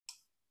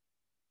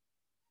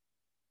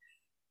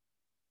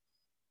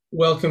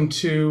Welcome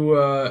to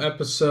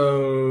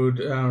episode,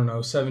 I don't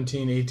know,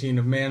 17, 18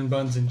 of Man,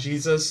 Buns, and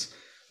Jesus.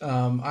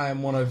 I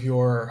am one of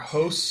your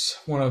hosts,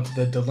 one of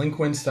the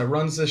delinquents that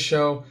runs this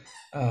show,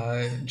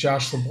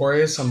 Josh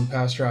Laborious. I'm the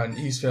pastor out in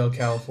Eastvale,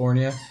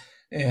 California.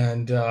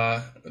 And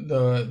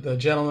the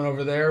gentleman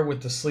over there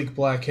with the sleek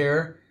black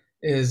hair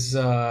is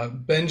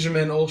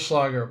Benjamin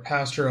Olschlager,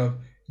 pastor of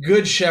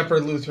Good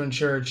Shepherd Lutheran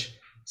Church,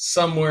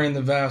 somewhere in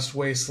the vast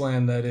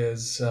wasteland that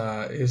is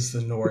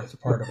the north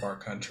part of our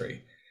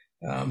country.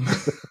 I'm in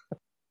Is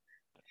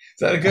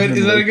that a Lake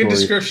good Orion.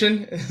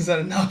 description? Is that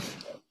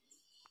enough?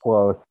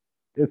 Close.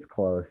 It's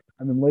close.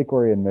 I'm in Lake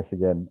Orion,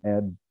 Michigan,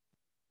 and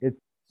it's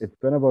it's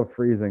been above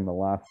freezing the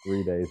last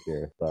 3 days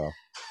here. So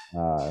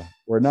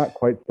we're not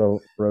quite so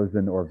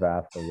frozen or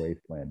vast a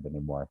wasteland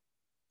anymore.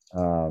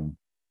 Um,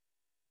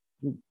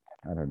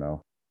 I don't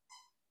know.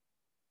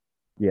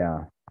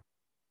 Yeah,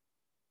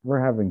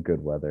 we're having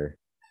good weather.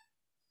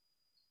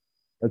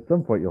 At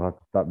some point, you'll have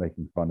to stop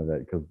making fun of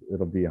it because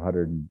it'll be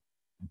 100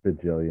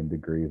 bajillion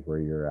degrees where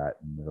you're at,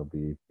 and it'll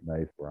be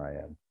nice where I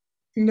am.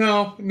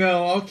 No,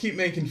 no, I'll keep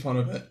making fun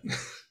of it.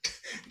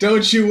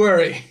 Don't you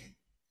worry.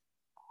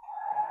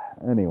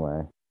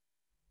 Anyway,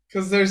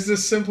 Because there's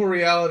this simple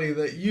reality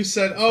that you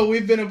said, oh,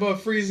 we've been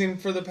above freezing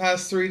for the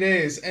past 3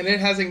 days, and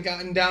it hasn't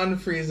gotten down to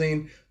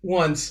freezing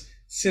once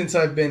since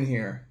I've been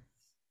here.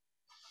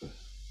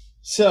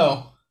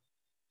 So,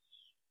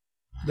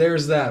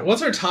 there's that.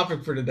 What's our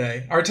topic for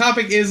today? Our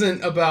topic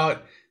isn't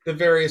about the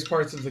various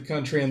parts of the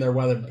country and their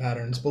weather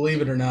patterns.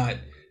 Believe it or not,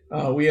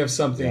 we have yeah,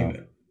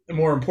 something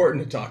more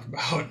important to talk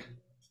about,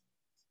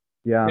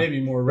 yeah. maybe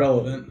more So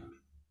relevant.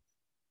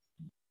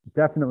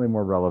 definitely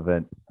more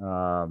relevant.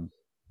 The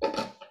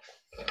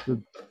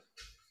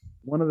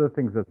one of the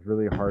things that's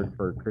really hard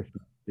for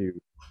Christians to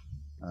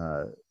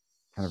uh,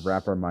 kind of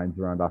wrap our minds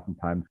around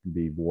oftentimes can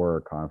be war or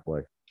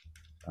conflict,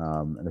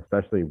 and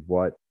especially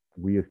what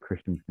we as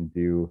Christians can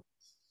do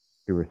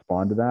to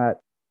respond to that.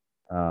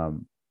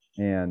 Um,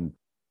 and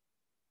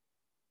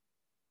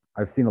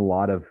I've seen a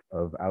lot of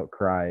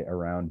outcry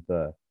around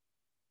the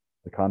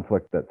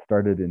conflict that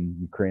started in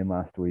Ukraine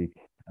last week,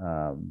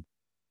 um,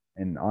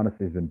 and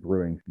honestly has been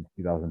brewing since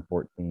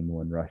 2014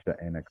 when Russia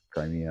annexed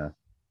Crimea.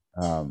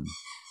 Um,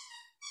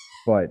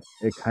 but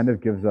it kind of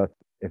gives us,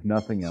 if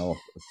nothing else,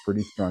 a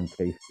pretty strong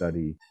case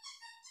study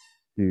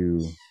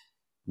to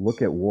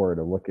look at war,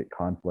 to look at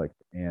conflict,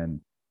 and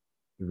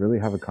to really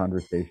have a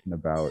conversation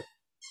about,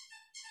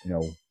 you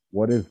know,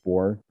 what is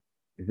war?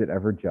 Is it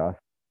ever just?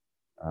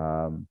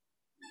 Um,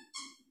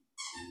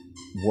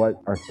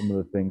 what are some of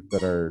the things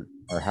that are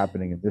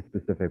happening in this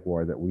specific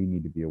war that we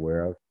need to be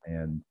aware of?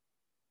 And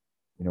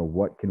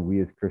what can we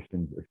as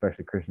Christians,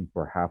 especially Christians who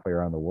are halfway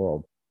around the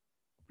world,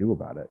 do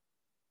about it?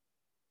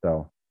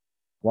 So,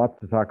 lots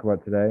to talk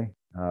about today.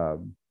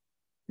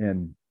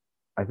 And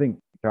I think,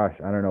 Josh,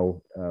 I don't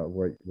know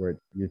what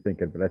you're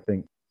thinking, but I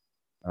think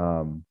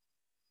um,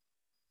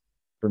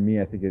 for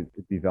me, I think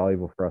it'd be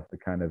valuable for us to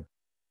kind of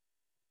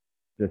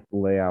just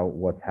lay out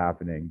what's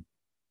happening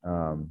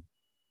um,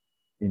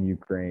 in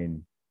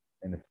Ukraine,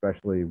 and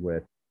especially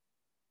with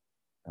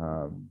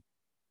um,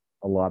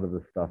 a lot of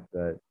the stuff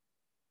that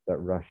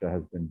Russia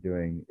has been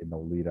doing in the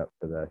lead up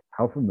to this.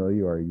 How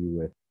familiar are you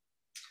with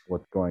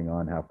what's going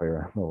on halfway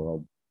around the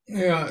world?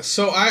 Yeah,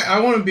 so I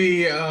want to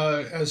be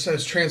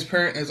as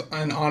transparent as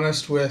and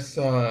honest with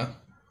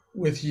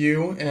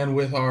you and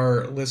with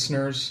our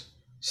listeners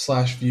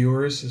slash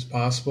viewers as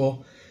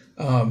possible.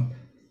 Um,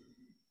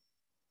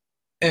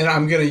 and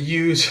I'm gonna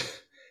use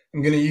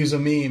a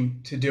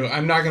meme to do it.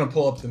 I'm not gonna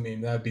pull up the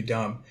meme, that'd be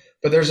dumb.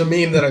 But there's a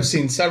meme that I've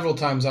seen several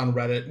times on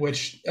Reddit,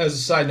 which, as a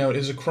side note,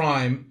 is a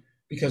crime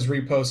because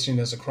reposting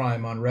is a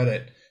crime on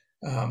Reddit.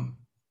 Um,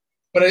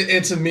 but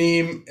it's a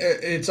meme.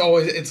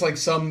 It's like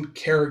some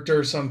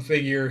character, some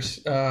figures,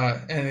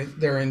 and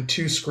they're in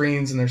two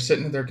screens and they're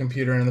sitting at their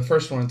computer. And the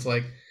first one, it's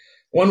like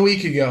 1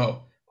 week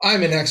ago,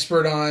 I'm an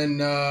expert on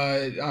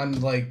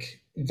like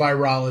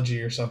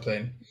virology or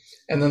something.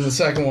 And then the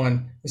second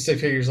one, the stick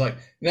figure's like,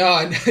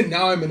 no,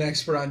 now I'm an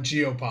expert on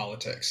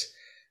geopolitics.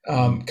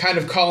 Mm-hmm. Kind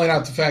of calling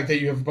out the fact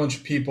that you have a bunch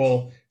of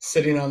people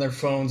sitting on their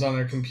phones, on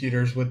their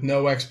computers with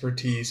no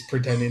expertise,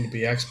 pretending to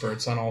be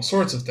experts on all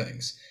sorts of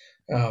things.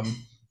 Um,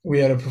 we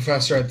had a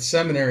professor at the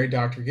seminary,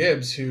 Dr.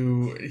 Gibbs,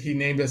 who he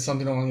named it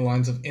something along the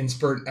lines of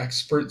instant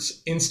expert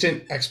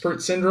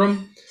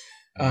syndrome.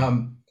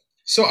 Um,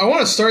 so I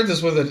want to start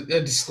this with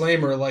a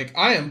disclaimer. Like,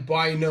 I am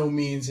by no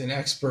means an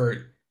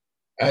expert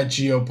at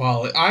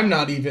geopolitics. I'm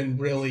not even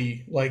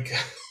really like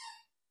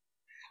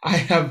I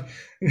have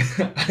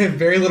I have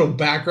very little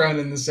background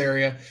in this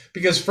area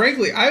because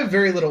frankly, I have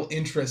very little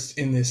interest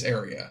in this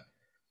area.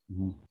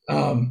 Mm-hmm.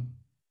 Um,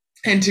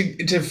 and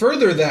to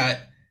further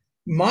that,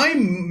 my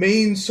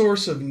main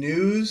source of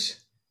news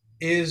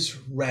is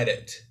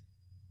Reddit.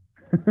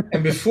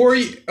 And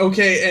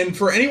and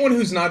for anyone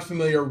who's not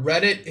familiar,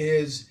 Reddit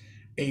is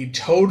a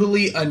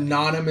totally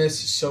anonymous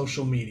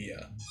social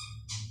media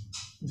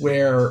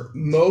where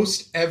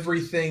most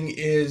everything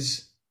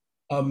is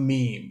a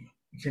meme.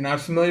 If you're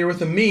not familiar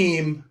with a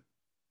meme,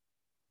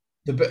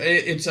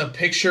 It's a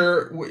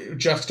picture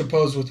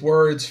juxtaposed with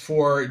words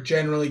for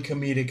generally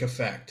comedic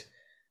effect.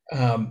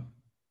 And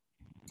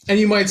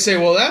you might say,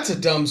 well, that's a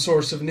dumb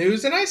source of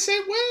news. And I say,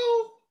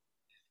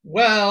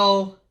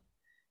 well,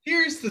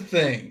 here's the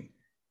thing.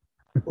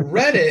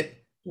 Reddit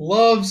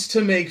loves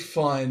to make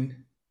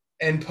fun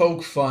and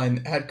poke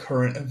fun at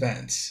current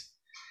events.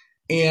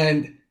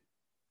 And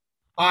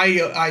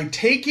I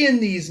take in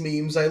these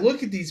memes, I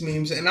look at these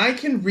memes, and I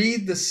can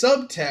read the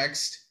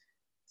subtext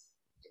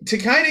to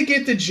kind of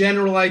get the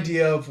general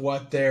idea of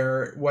what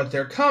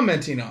they're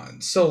commenting on.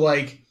 So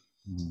like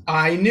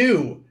I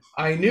knew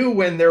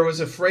when there was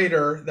a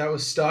freighter that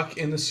was stuck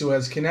in the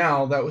Suez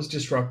Canal that was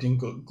disrupting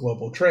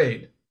global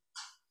trade.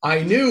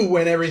 I knew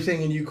when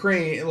everything in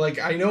Ukraine, like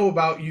I know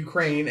about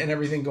Ukraine and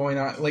everything going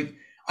on. Like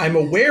I'm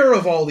aware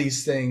of all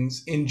these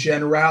things in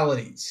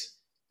generalities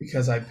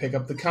because I pick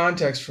up the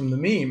context from the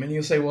meme. And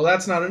you'll say, well,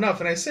 that's not enough.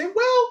 And I say,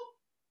 well,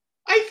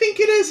 I think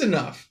it is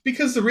enough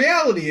because the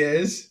reality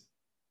is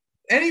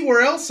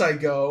anywhere else I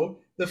go,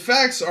 the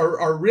facts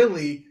are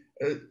really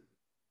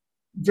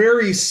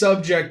very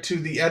subject to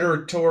the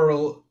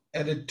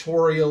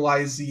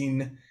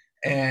editorializing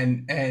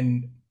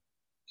and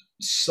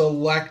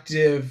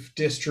selective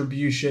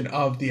distribution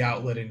of the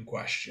outlet in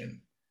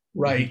question,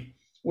 right?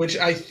 Which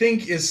I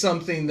think is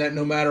something that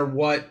no matter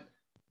what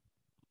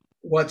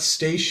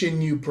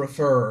station you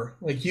prefer,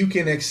 like you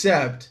can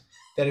accept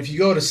that if you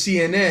go to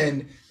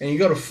CNN and you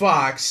go to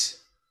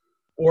Fox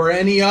or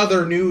any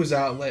other news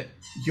outlet,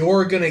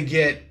 you're going to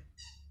get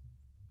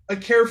a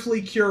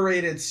carefully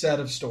curated set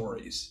of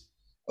stories.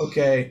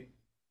 Okay?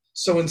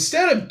 So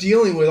instead of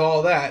dealing with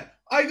all that,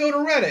 I go to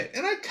Reddit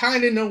and I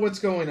kind of know what's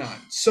going on.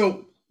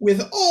 So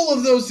with all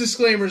of those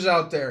disclaimers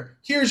out there,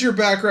 here's your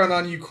background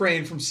on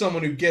Ukraine from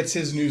someone who gets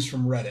his news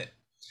from Reddit.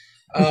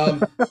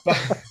 A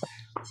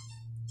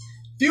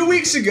few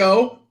weeks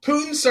ago,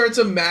 Putin starts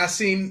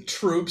amassing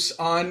troops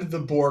on the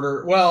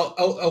border.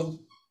 Well,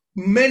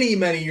 many,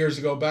 many years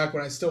ago, back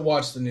when I still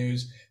watched the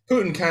news,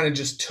 Putin kind of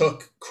just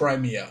took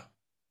Crimea,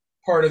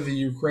 part of the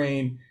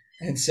Ukraine,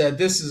 and said,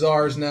 this is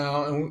ours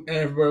now. And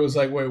everybody was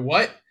like, wait,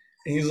 what?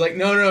 And he's like,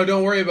 no,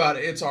 don't worry about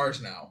it. It's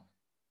ours now.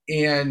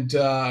 And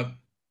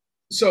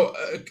so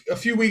a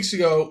few weeks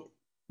ago,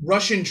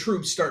 Russian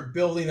troops start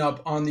building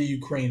up on the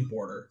Ukraine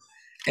border.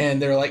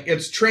 And they're like,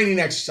 it's training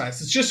exercise.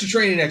 It's just a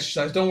training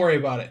exercise. Don't worry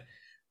about it.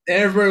 And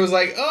everybody was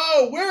like,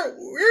 oh,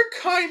 we're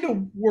kind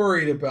of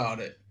worried about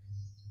it.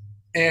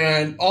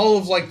 And all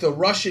of like the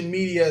Russian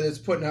media that's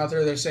putting out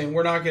there, they're saying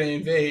we're not going to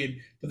invade.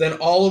 But then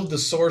all of the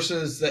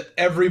sources that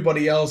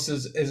everybody else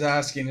is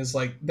asking is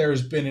like,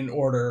 there's been an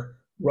order.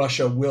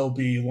 Russia will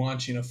be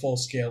launching a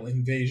full-scale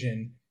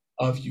invasion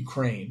of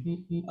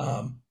Ukraine.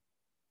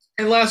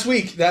 And last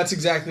week, that's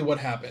exactly what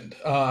happened.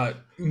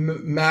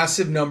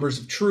 Massive numbers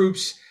of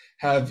troops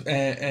have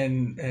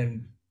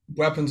and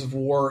weapons of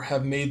war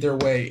have made their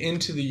way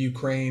into the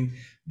Ukraine.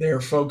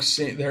 They're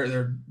focusing.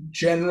 They're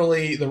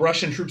generally the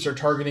Russian troops are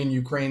targeting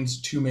Ukraine's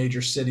two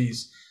major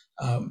cities.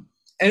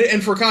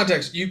 And for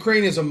context,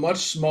 Ukraine is a much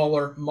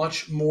smaller,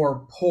 much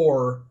more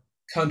poor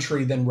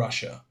country than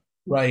Russia,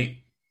 right?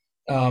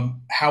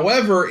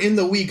 However, in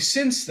the week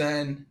since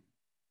then,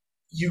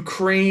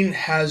 Ukraine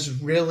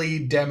has really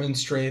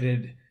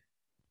demonstrated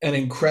an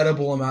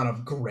incredible amount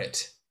of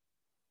grit,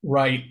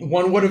 right?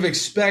 One would have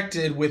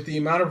expected with the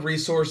amount of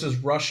resources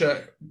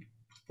Russia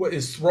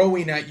is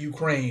throwing at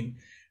Ukraine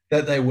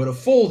that they would have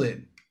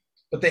folded,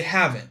 but they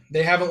haven't.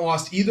 They haven't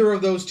lost either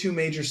of those two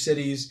major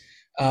cities.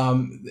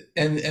 And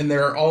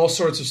there are all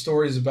sorts of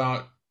stories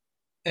about,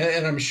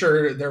 and I'm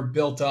sure they're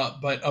built up,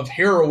 but of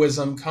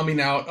heroism coming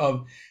out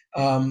of,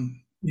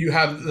 you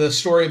have the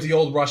story of the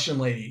old Russian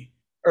lady,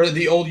 or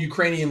the old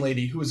Ukrainian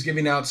lady who was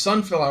giving out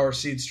sunflower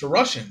seeds to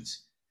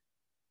Russians.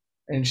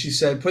 And she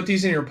said, put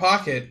these in your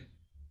pocket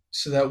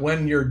so that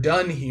when you're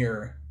done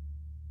here,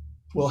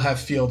 we'll have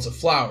fields of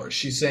flowers.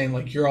 She's saying,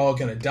 like, you're all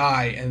going to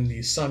die, and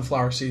these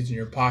sunflower seeds in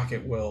your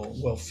pocket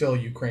will fill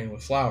Ukraine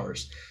with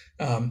flowers.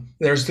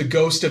 There's the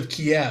ghost of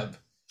Kiev,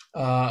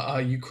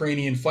 a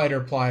Ukrainian fighter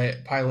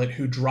pilot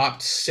who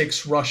dropped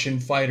 6 Russian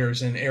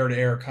fighters in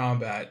air-to-air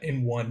combat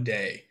in one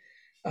day.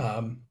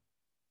 And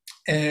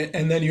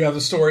then you have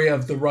the story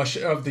of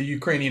the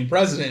Ukrainian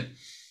president,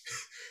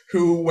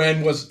 who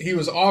he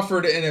was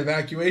offered an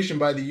evacuation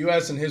by the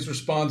U.S. and his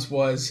response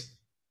was,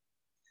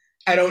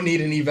 "I don't need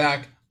an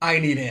evac, I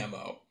need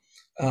ammo."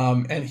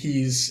 And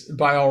he's,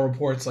 by all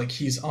reports, like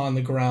he's on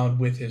the ground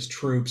with his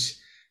troops.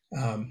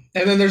 And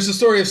then there's the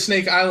story of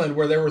Snake Island,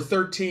 where there were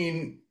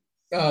 13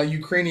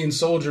 Ukrainian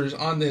soldiers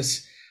on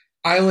this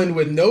island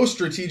with no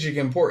strategic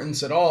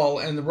importance at all,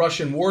 and the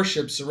Russian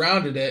warships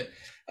surrounded it.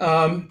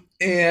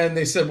 And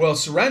they said, well,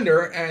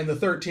 surrender. And the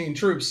 13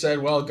 troops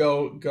said, well,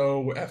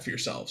 go F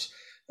yourselves.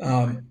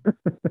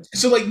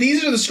 So like,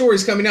 these are the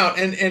stories coming out.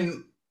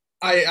 And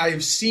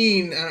I've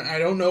seen, I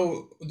don't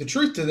know the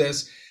truth to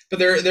this, but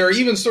there are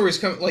even stories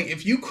coming, like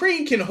if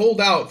Ukraine can hold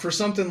out for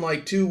something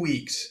like 2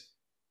 weeks.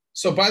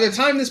 So by the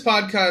time this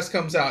podcast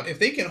comes out, if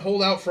they can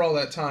hold out for all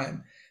that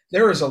time,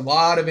 there is a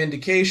lot of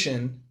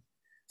indication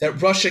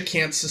that Russia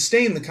can't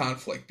sustain the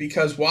conflict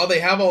because while they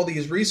have all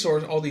these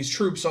resources, all these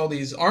troops, all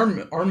these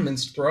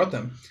armaments to throw at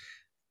them,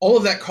 all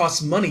of that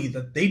costs money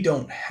that they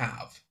don't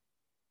have.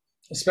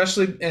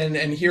 Especially, and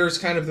here's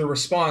kind of the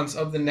response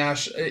of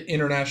the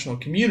international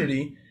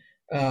community.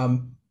 A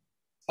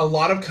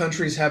lot of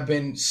countries have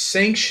been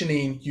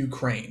sanctioning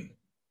Ukraine.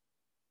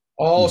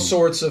 All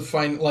sorts of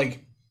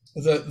like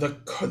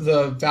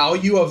the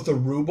value of the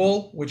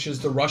ruble, which is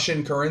the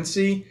Russian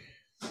currency,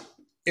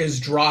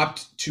 is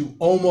dropped to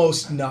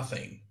almost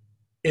nothing.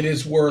 It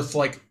is worth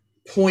like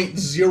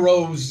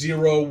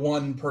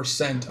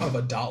 0.001% of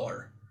a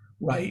dollar,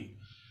 right?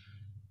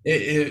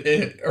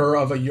 Or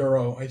of a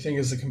euro, I think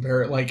is the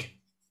compare. Like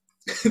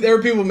there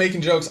are people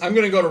making jokes. I'm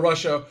going to go to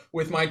Russia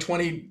with my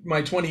 20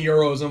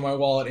 euros in my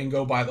wallet and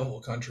go buy the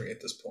whole country at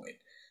this point.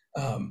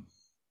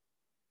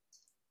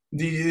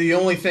 The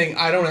only thing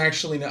I don't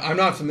actually know, I'm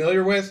not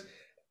familiar with,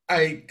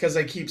 because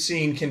I keep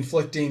seeing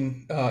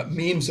conflicting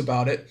memes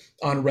about it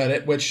on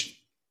Reddit, which,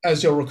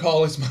 as you'll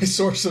recall, is my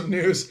source of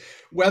news.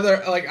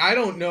 Whether, like, I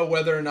don't know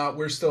whether or not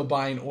we're still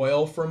buying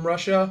oil from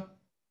Russia,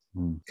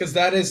 because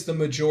that is the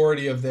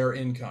majority of their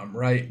income,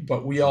 right?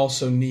 But we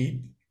also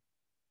need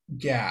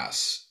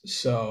gas,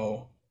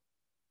 so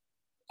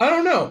I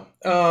don't know.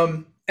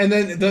 And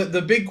then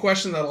the big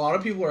question that a lot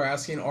of people are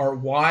asking are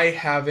why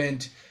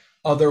haven't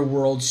other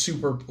world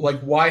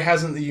why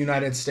hasn't the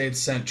United States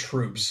sent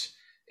troops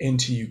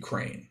into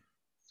Ukraine?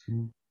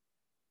 And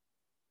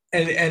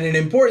an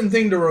important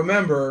thing to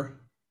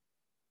remember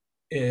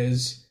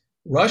is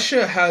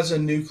Russia has a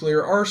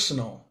nuclear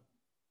arsenal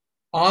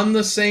on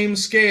the same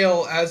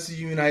scale as the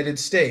United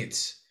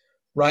States,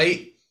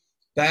 right?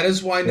 That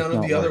is why none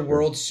of the other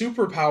world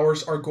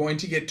superpowers are going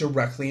to get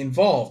directly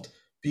involved,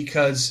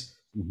 because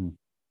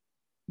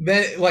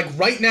then, like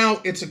right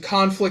now, it's a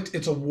conflict,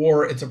 it's a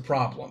war, it's a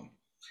problem.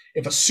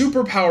 If a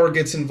superpower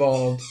gets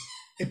involved,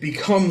 it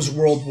becomes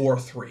World War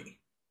III.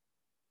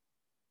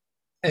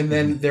 And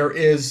then there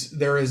is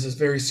this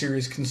very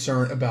serious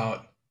concern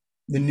about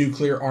the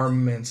nuclear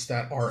armaments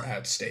that are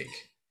at stake.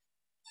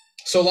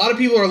 So a lot of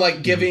people are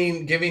like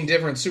giving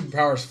different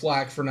superpowers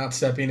flack for not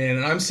stepping in,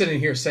 and I'm sitting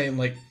here saying,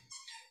 like,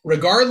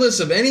 regardless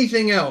of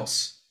anything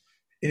else,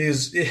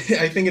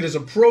 I think it is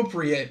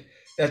appropriate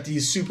that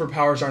these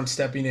superpowers aren't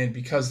stepping in,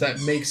 because that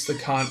makes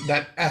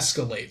that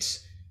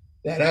escalates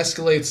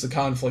the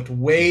conflict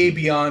way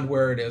beyond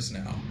where it is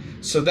now.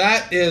 So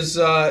that is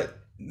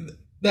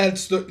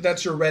that's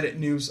your Reddit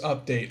news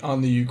update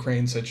on the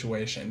Ukraine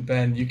situation.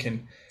 Ben, you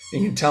can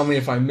tell me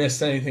if I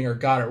missed anything or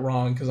got it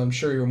wrong, because I'm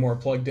sure you're more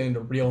plugged into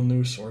real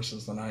news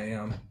sources than I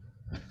am.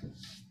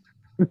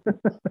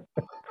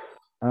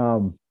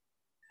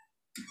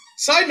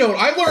 Side note,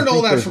 I learned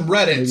all that from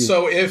Reddit.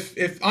 So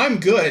if I'm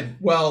good,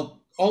 well,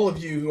 all of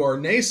you who are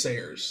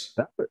naysayers,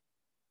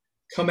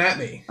 come at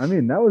me. I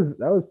mean, that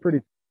was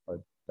pretty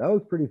solid. That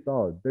was pretty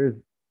solid. I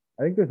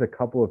think there's a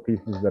couple of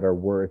pieces that are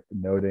worth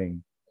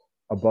noting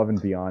above and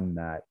beyond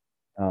that.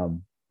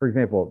 For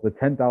example, the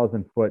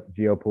 10,000-foot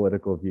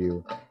geopolitical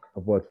view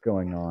of what's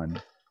going on.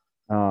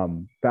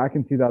 Back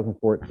in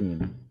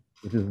 2014,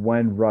 which is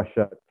when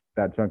Russia,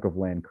 that chunk of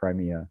land,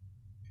 Crimea,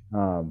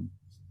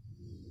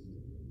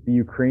 the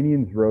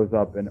Ukrainians rose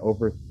up and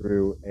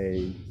overthrew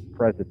a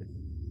president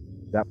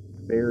that was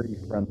very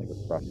friendly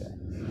with Russia,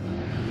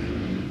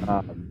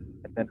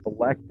 and then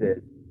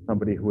elected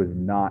somebody who was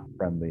not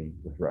friendly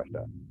with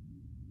Russia.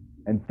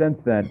 And since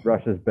then,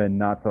 Russia's been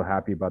not so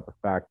happy about the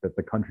fact that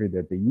the country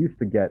that they used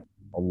to get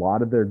a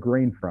lot of their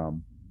grain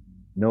from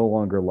no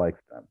longer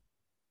likes them.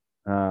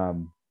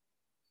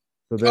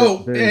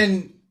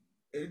 And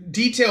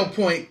detail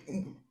point,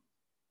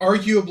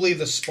 arguably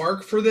the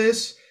spark for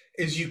this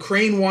is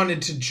Ukraine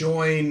wanted to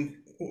join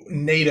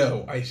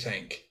NATO, I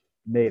think.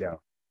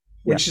 NATO.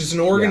 Which is an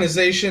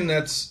organization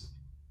that's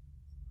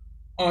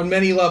on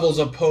many levels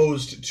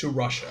opposed to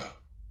Russia.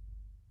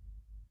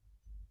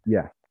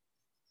 Yeah.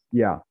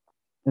 Yeah.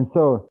 And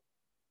so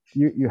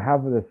you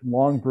have this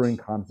long brewing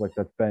conflict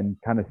that's been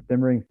kind of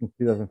simmering since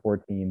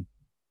 2014.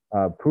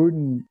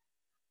 Putin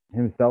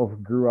himself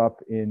grew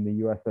up in the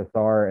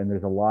USSR, and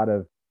there's a lot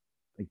of,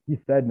 like he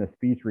said in a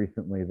speech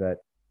recently, that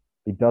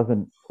he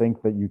doesn't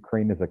think that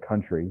Ukraine is a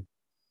country,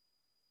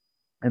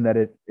 and that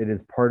it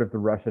is part of the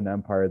Russian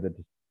Empire that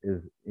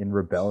is in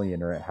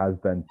rebellion, or it has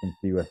been since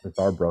the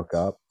USSR broke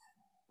up.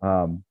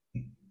 And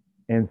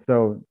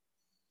so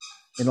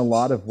in a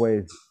lot of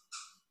ways,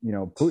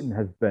 Putin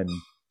has been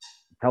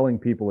telling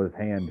people his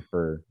hand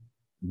for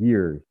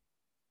years.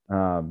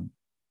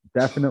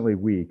 Definitely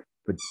weeks,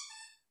 but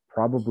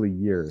probably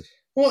years.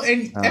 Well,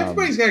 and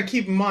everybody's got to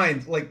keep in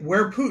mind, like,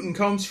 where Putin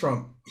comes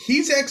from.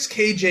 He's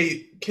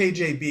KGB,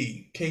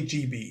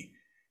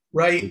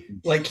 right?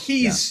 Like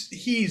he's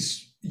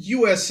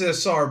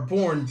USSR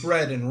born,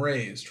 bred, and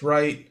raised,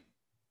 right?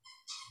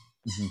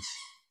 Mm-hmm.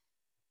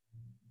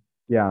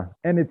 Yeah,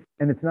 and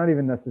it's not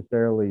even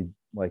necessarily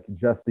like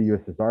just the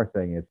USSR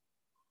thing. It's,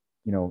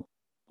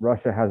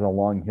 Russia has a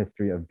long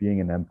history of being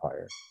an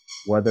empire,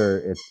 whether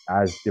it's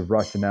as the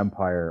Russian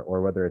Empire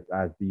or whether it's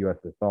as the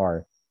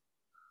USSR.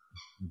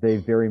 They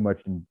very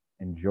much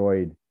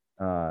enjoyed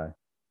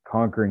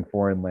conquering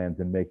foreign lands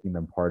and making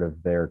them part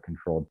of their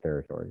controlled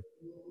territory.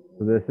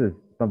 So this is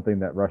something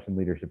that Russian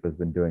leadership has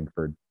been doing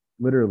for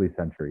literally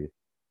centuries.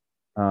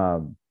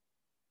 Um,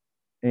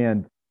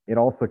 and it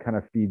also kind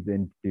of feeds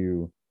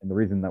into, and the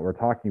reason that we're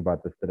talking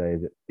about this today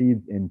is it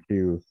feeds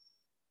into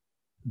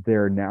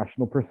their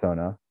national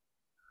persona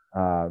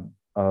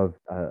of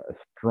a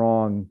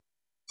strong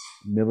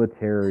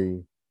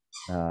military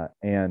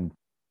and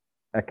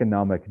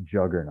economic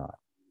juggernaut,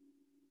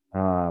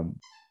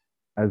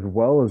 as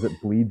well as it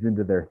bleeds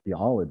into their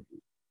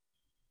theology.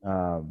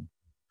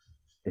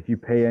 If you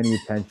pay any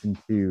attention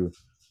to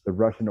the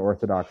Russian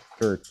Orthodox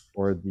Church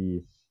or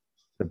the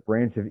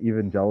branch of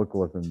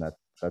evangelicalism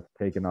that's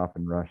taken off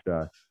in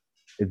Russia,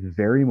 it's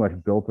very much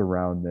built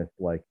around this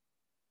like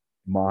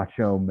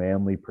macho,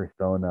 manly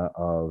persona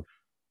of,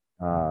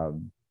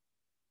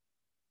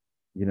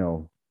 you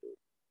know,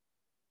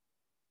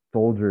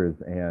 soldiers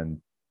and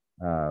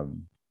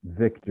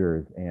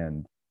victors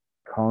and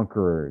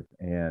conquerors,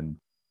 and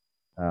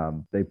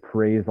they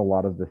praise a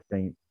lot of the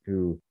saints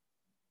who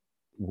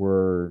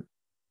were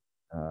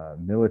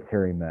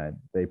military men.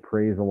 They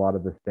praise a lot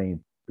of the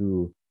saints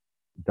who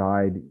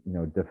died, you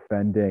know,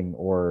 defending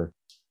or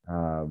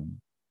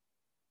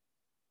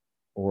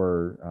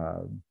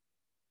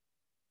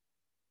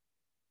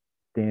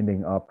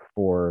standing up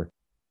for,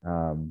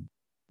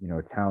 you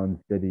know, towns,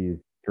 cities,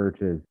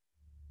 churches.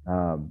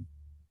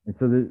 And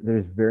so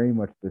there's very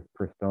much this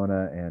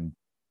persona and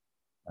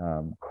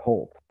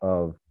cult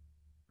of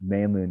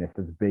manliness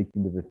that's baked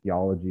into the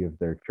theology of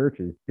their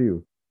churches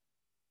too.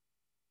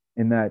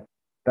 And that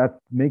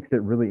makes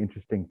it really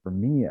interesting for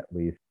me, at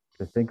least,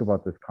 to think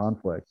about this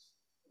conflict,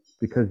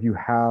 because you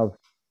have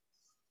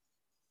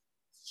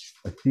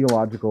a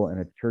theological and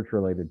a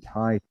church-related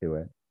tie to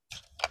it,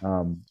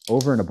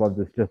 over and above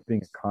this just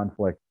being a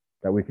conflict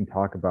that we can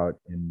talk about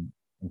in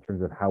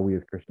terms of how we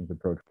as Christians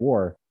approach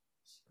war.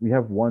 We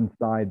have one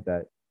side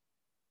that,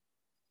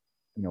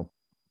 you know,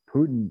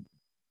 Putin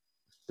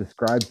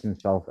describes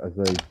himself as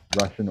a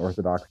Russian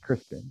Orthodox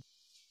Christian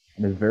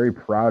and is very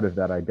proud of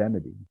that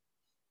identity.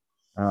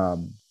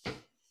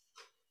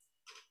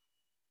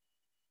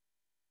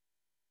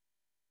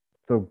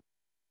 So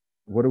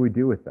what do we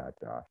do with that,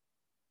 Josh?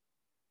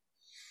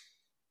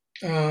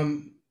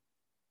 And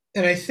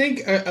I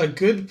think a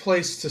good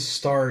place to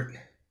start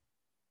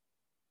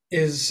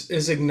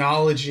is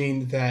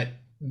acknowledging that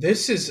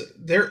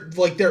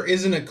there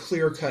isn't a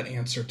clear-cut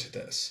answer to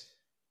this,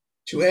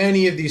 to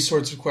any of these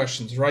sorts of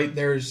questions, right?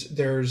 There's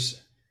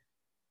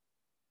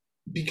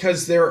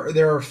because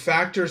there are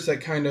factors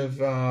that kind of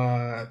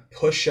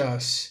push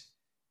us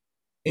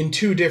in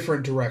two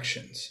different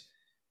directions.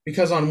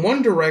 Because on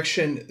one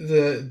direction,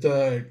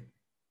 the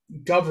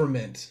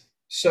government,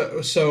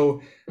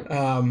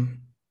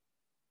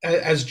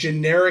 as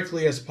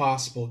generically as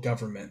possible,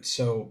 government.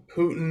 So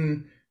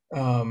Putin,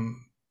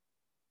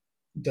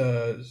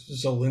 the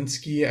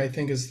Zelensky, I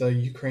think is the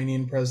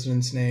Ukrainian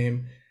president's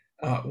name.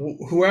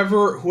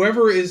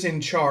 Whoever is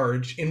in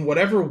charge, in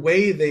whatever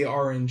way they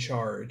are in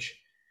charge,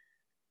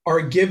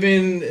 are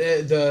given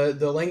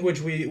the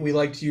language we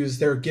like to use.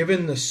 They're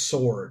given the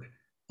sword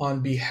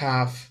on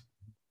behalf,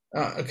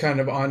 kind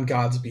of on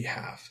God's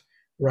behalf,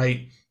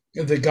 right?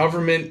 The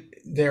government,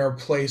 they're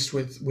placed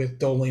with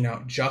doling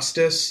out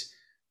justice,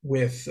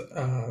 with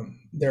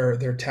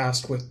they're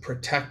tasked with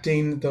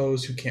protecting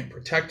those who can't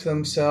protect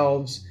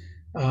themselves.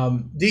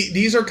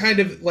 These are kind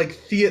of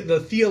like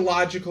the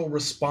theological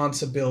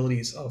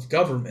responsibilities of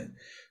government.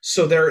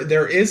 So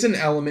there is an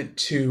element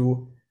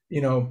to,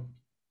 you know,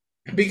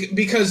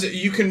 because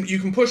you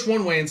can push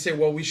one way and say,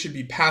 well, we should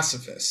be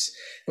pacifists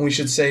and we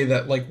should say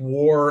that like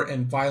war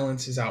and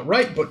violence is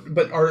outright,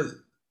 but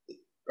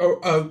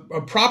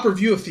a proper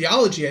view of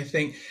theology, I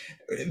think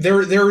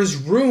there is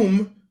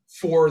room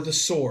for the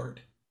sword,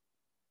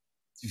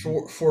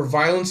 for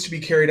violence to be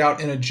carried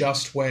out in a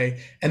just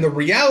way. And the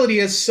reality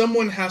is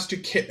someone has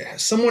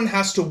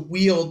to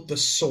wield the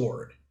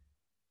sword.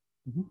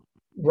 Mm-hmm.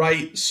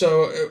 Right?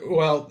 So,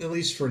 well, at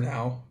least for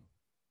now.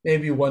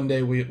 Maybe one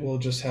day we'll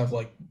just have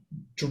like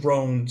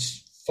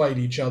drones fight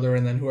each other,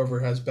 and then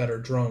whoever has better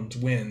drones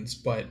wins.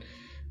 But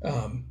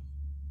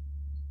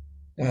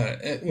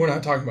we're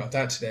not talking about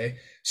that today.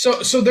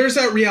 So there's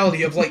that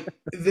reality of like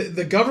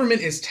the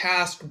government is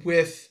tasked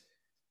with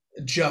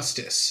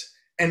justice,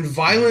 and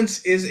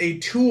violence is a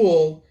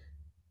tool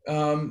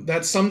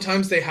that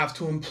sometimes they have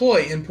to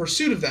employ in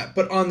pursuit of that.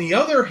 But on the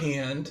other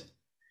hand,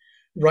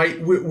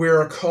 right,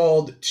 we're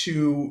called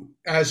to,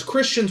 as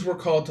Christians, we're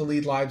called to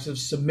lead lives of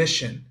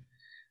submission.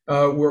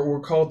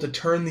 We're called to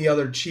turn the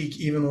other cheek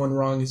even when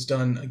wrong is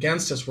done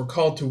against us. We're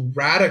called to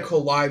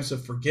radical lives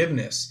of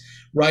forgiveness,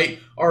 right?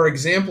 Our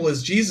example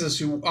is Jesus,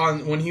 who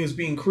when he was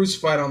being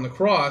crucified on the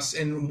cross,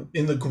 and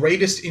in the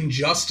greatest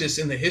injustice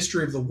in the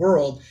history of the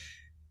world,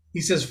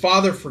 he says,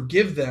 Father,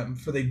 forgive them,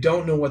 for they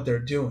don't know what they're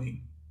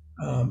doing.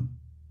 And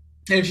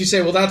if you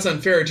say, well, that's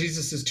unfair,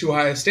 Jesus is too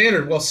high a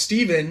standard. Well,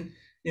 Stephen,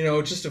 you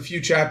know, just a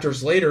few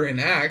chapters later in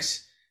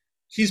Acts,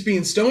 he's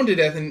being stoned to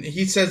death, and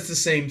he says the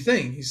same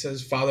thing. He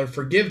says, Father,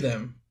 forgive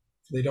them,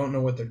 for they don't know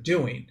what they're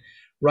doing,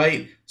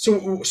 right?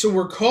 So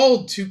we're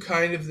called to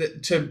kind of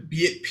to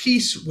be at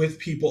peace with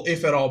people,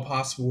 if at all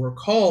possible. We're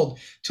called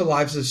to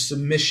lives of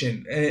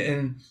submission,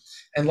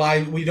 and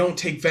life, we don't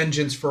take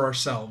vengeance for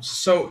ourselves.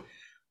 So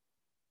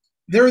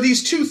there are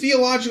these two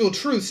theological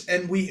truths,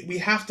 and we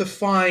have to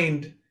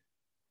find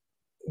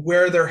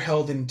where they're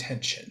held in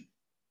tension,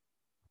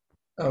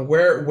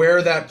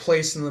 where that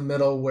place in the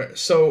middle.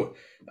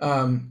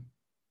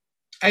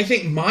 I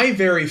think my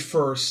very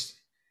first,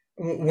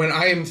 when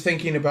I am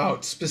thinking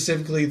about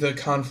specifically the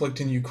conflict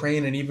in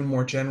Ukraine and even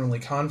more generally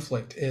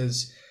conflict,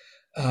 is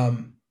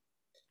I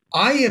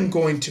am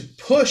going to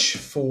push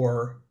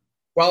for,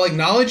 while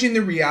acknowledging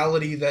the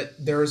reality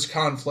that there is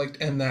conflict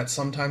and that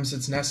sometimes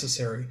it's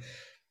necessary,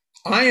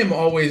 I am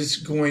always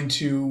going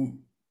to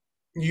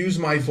use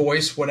my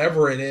voice,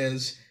 whatever it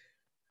is,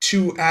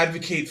 to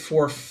advocate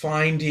for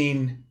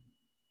finding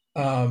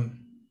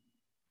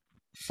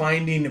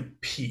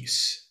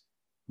peace.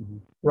 Mm-hmm.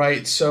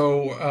 Right.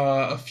 So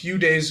a few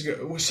days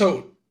ago,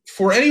 so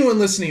for anyone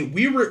listening,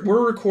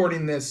 we're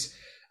recording this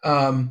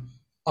on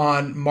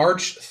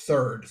March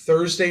 3rd,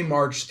 Thursday,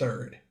 March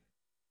 3rd.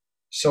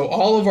 So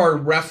all of our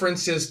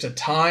references to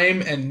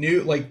time and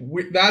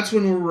that's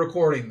when we're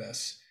recording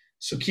this.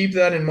 So keep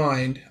that in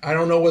mind. I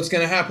don't know what's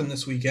going to happen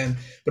this weekend,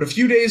 but a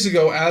few days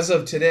ago, as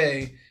of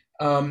today,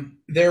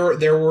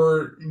 there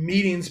were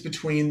meetings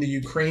between the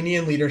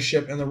Ukrainian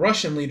leadership and the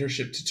Russian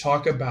leadership to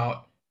talk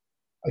about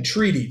a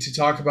treaty, to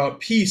talk about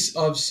peace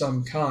of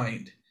some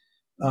kind.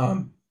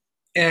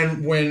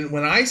 And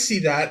when I see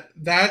that's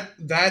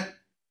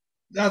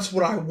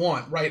what I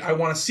want, right? I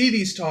want to see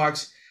these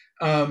talks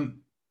that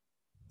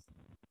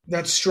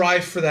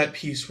strive for that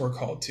peace we're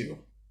called to,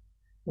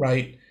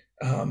 right?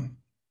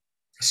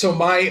 So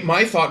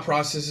my thought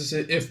process is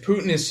that if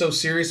Putin is so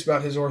serious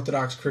about his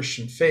Orthodox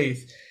Christian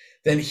faith,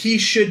 then he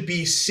should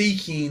be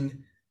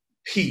seeking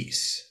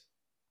peace,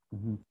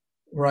 mm-hmm.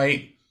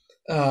 right?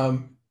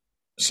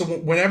 So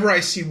whenever I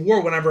see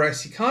war, whenever I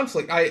see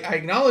conflict, I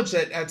acknowledge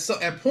that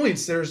at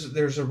points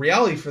there's a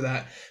reality for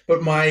that.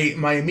 But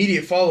my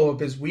immediate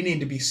follow-up is we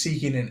need to be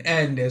seeking an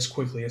end as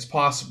quickly as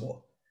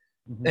possible.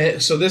 Mm-hmm.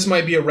 So this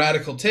might be a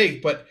radical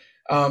take, but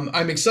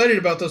I'm excited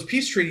about those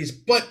peace treaties.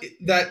 But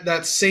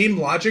that same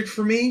logic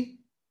for me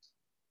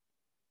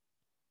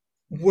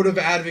would have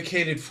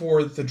advocated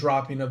for the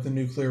dropping of the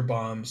nuclear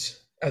bombs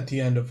at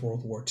the end of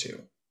World War II.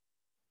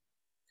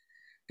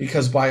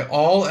 Because by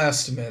all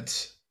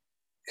estimates,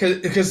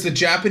 because the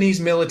Japanese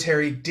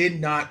military did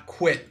not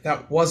quit.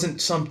 That wasn't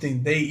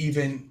something they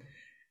even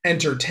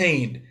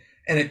entertained.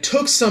 And it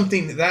took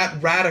something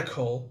that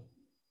radical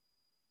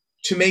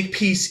to make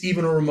peace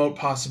even a remote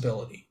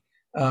possibility.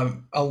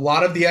 A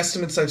lot of the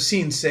estimates I've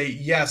seen say,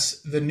 yes,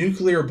 the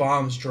nuclear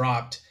bombs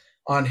dropped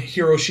on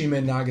Hiroshima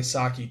and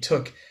Nagasaki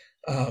took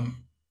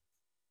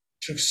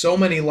so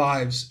many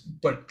lives,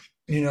 but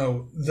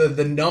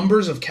the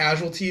numbers of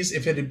casualties,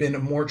 if it had been a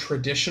more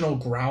traditional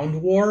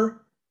ground war,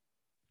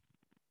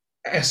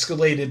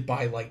 escalated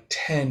by like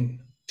 10,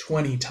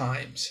 20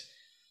 times.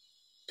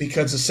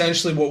 Because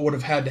essentially what would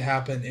have had to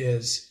happen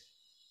is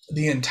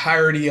the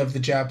entirety of the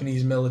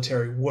Japanese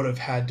military would have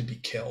had to be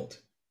killed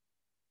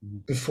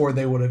before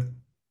they would have.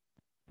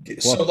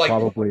 Plus, so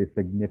probably a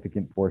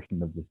significant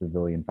portion of the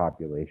civilian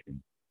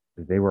population,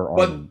 because they were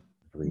on.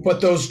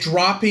 But those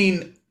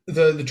dropping,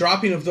 the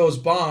dropping of those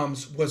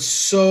bombs was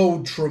so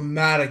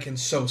dramatic and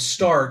so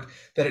stark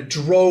that it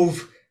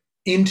drove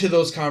into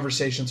those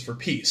conversations for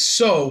peace.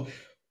 So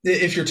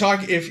if you're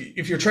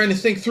trying to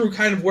think through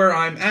kind of where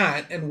I'm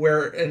at and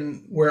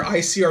where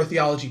I see our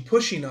theology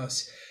pushing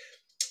us,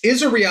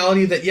 is a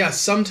reality that yes,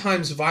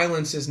 sometimes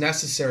violence is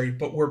necessary,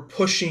 but we're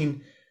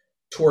pushing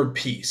toward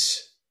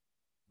peace.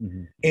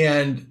 Mm-hmm.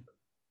 And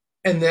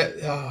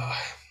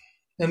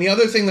the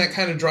other thing that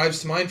kind of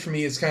drives to mind for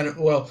me is kind of,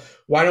 well,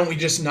 why don't we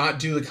just not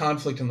do the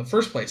conflict in the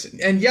first place?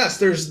 And yes,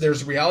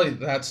 there's reality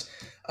that's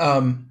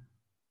an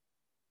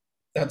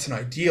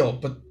ideal,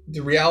 but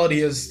the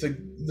reality is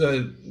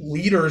the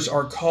leaders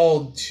are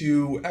called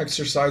to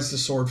exercise the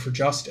sword for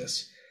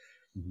justice.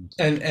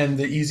 Mm-hmm. And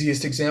the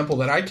easiest example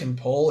that I can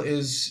pull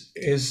is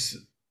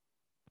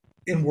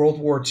in World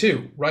War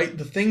II, right?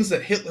 The things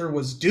that Hitler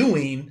was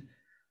doing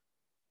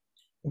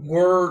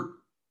were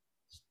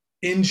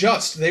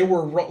unjust. They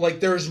were like,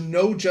 there's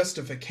no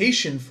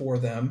justification for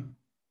them.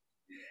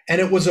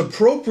 And it was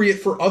appropriate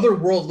for other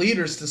world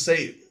leaders to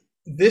say,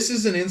 this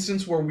is an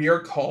instance where we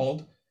are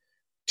called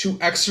to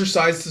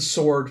exercise the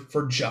sword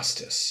for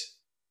justice,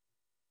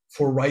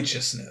 for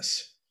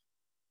righteousness.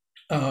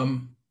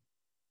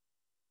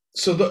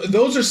 So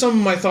those are some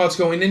of my thoughts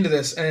going into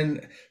this.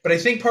 But I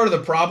think part of the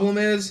problem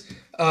is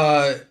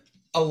a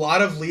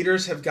lot of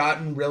leaders have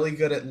gotten really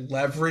good at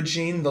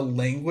leveraging the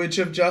language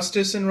of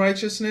justice and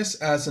righteousness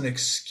as an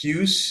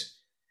excuse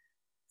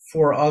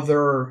for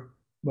other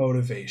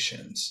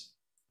motivations.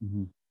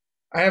 Mm-hmm.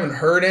 I haven't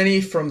heard any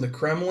from the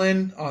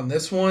Kremlin on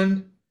this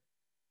one,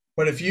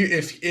 but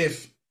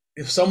if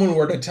someone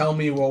were to tell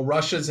me, well,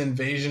 Russia's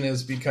invasion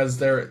is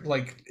because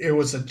it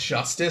was a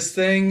justice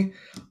thing,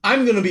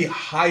 I'm going to be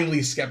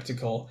highly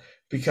skeptical,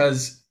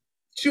 because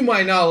to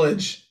my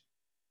knowledge,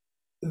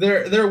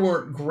 there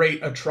weren't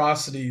great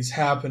atrocities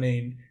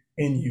happening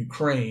in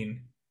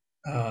Ukraine.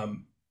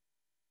 Um,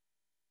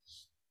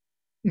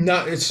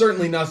 not it's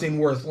certainly nothing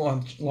worth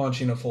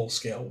launching a full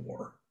scale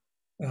war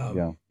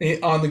Yeah.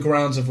 on the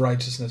grounds of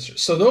righteousness.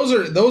 So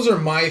those are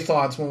my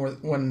thoughts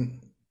when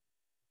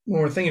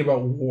we're thinking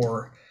about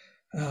war.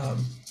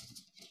 Um,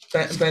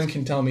 ben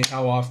can tell me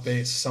how off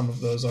base some of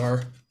those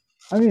are.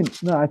 I mean,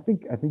 no, I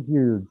think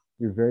you're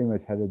very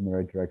much headed in the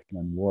right direction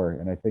on war.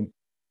 And I think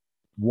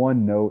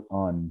one note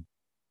on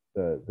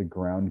the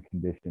ground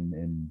condition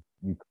in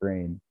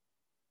Ukraine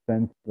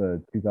since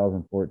the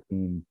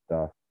 2014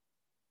 stuff,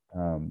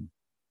 um,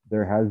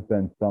 there has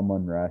been some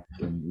unrest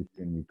in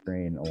eastern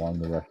Ukraine along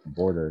the Russian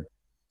border,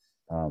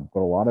 but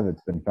a lot of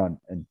it's been found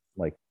and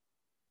like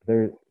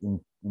there in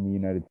the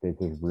United States,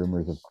 there's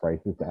rumors of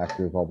crisis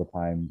actors all the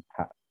time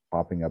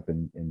popping up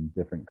in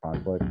different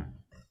conflicts,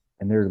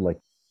 and they're like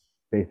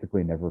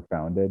basically never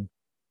founded.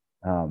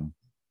 Um,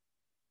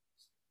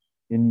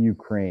 in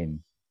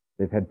Ukraine,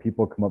 they've had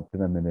people come up to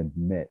them and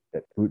admit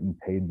that Putin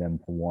paid them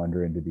to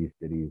wander into these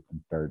cities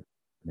and start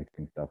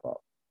mixing stuff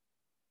up.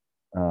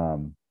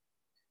 Um,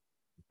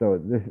 so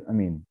this, I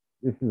mean,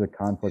 this is a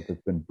conflict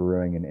that's been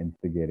brewing and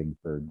instigating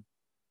for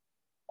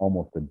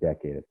almost a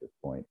decade at this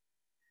point.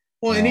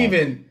 Well, and Um,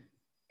 even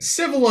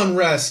civil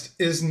unrest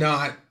is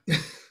not.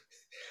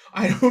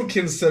 I don't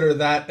consider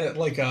that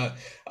like a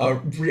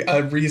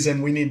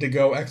reason we need to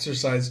go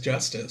exercise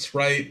justice,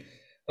 right?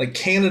 Like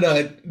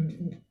Canada,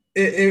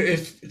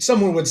 if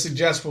someone would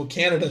suggest, well,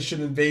 Canada should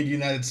invade the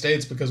United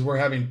States because we're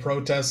having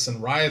protests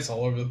and riots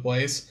all over the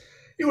place,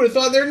 you would have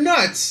thought they're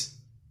nuts.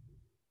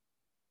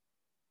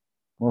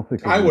 Mostly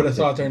because I of would the have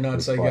thought they're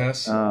nuts, pictures, I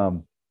guess.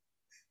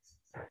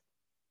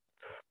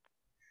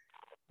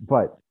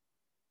 but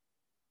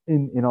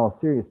in all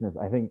seriousness,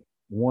 I think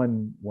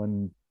one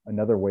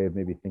another way of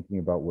maybe thinking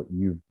about what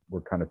you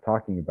were kind of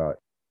talking about.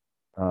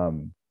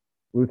 Um,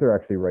 Luther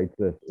actually writes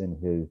this in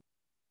his,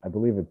 I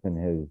believe it's in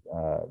his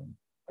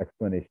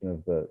explanation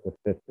of the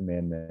Fifth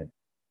Commandment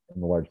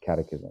in the Large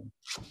Catechism,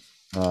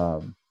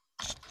 um,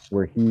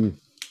 where he's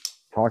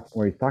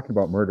talking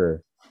about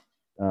murder.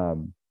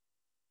 Um,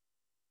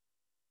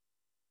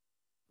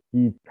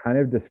 he kind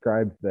of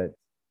describes that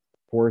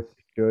force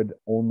should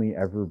only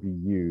ever be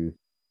used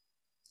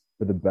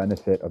for the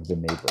benefit of the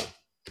neighbor,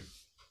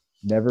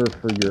 never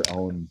for your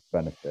own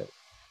benefit.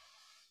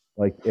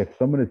 Like if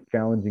someone is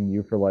challenging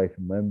you for life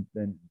and limb,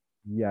 then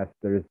yes,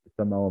 there's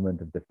some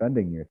element of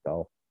defending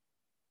yourself.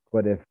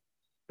 But if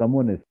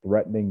someone is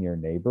threatening your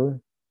neighbor,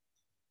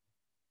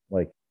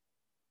 like,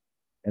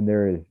 and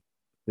there is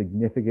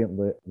significant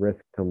risk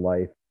to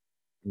life,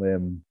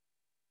 limb,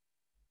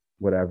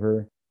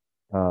 whatever,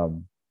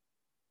 um,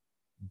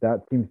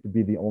 that seems to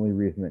be the only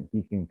reason that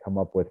he can come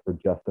up with for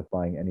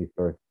justifying any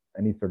sort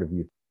of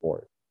use of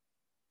force.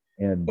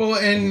 And Well, I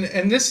think,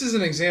 and this is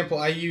an example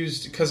I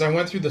used because I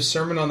went through the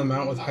Sermon on the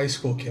Mount with high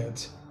school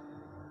kids.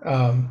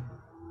 Um,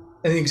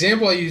 and the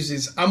example I use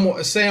is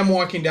I'm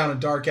walking down a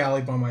dark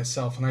alley by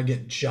myself and I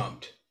get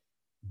jumped.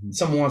 mhm,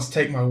 Someone wants to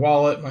take my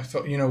wallet, my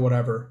phone,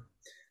 whatever.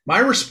 My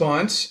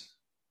response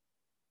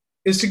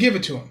is to give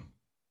it to him.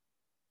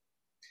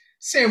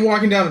 Say I'm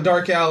walking down a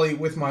dark alley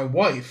with my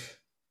wife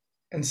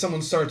and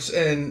someone starts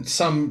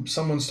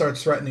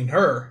threatening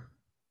her.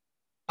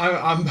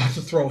 I'm about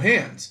to throw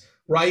hands,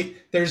 right?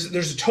 There's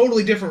a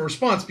totally different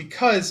response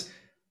because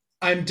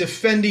I'm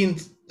defending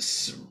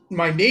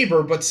my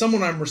neighbor, but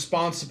someone I'm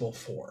responsible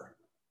for.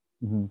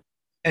 mhm,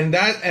 And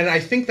I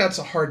think that's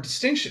a hard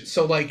distinction.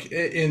 So like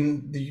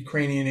in the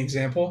Ukrainian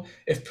example,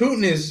 if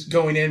Putin is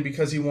going in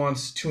because he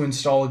wants to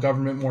install a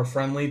government more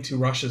friendly to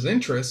Russia's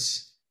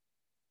interests,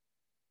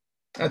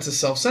 that's a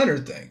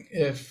self-centered thing.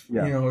 If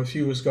yeah, if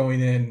he was going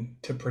in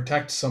to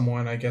protect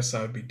someone, I guess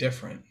that would be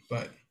different.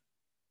 But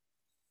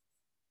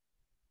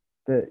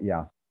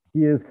yeah,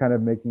 he is kind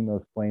of making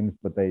those claims,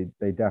 but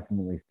they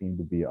definitely seem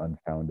to be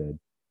unfounded.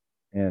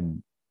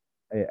 And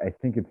I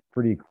think it's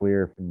pretty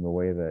clear from the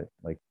way that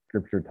like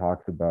scripture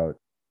talks about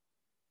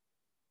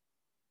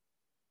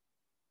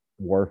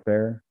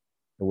warfare,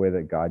 the way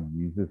that God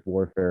uses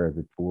warfare as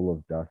a tool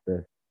of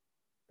justice,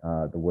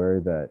 the way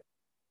that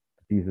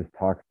Jesus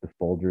talks to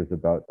soldiers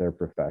about their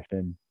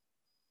profession.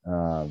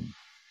 Um,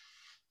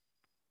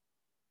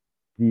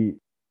 the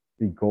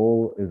the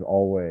goal is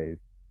always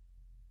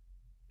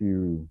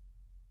to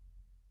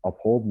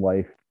uphold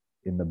life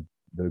in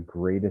the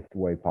greatest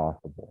way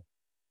possible.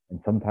 And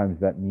sometimes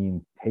that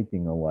means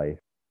taking a life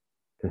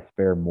to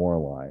spare more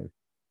lives.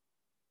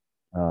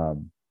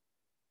 Um,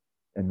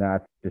 and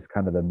that's just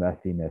kind of the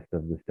messiness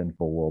of the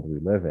sinful world we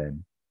live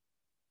in.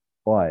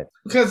 But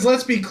because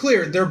let's be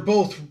clear, they're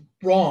both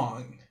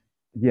wrong.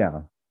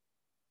 yeah,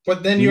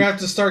 But then you the have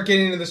to start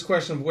getting into this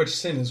question of which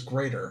sin is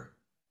greater.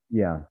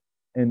 yeah,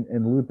 and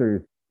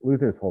Luther's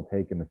whole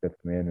take in the Fifth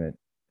Commandment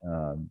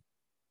um,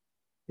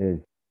 is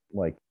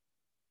like,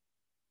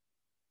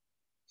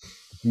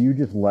 do you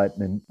just let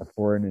a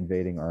foreign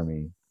invading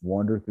army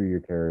wander through your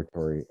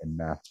territory and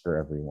massacre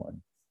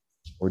everyone,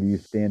 or do you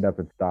stand up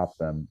and stop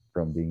them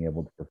from being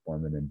able to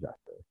perform an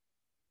injustice?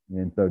 And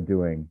in so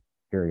doing,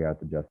 carry out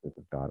the justice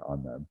of God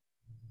on them.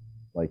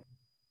 Like,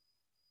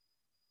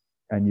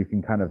 and you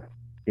can kind of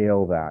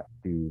scale that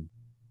to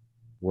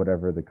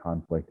whatever the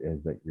conflict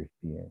is that you're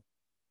seeing.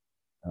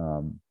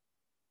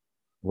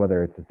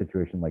 Whether it's a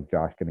situation like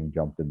Josh getting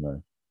jumped in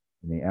the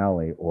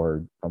alley,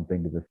 or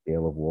something to the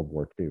scale of World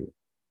War II.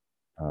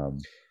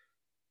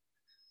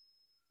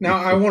 Now,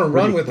 I want to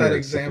run with that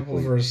example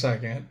typically. for a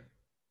second.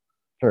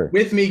 Sure.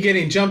 With me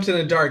getting jumped in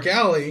a dark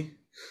alley,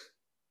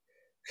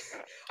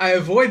 I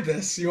avoid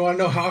this. You want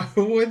to know how I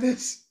avoid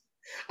this?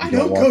 I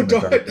don't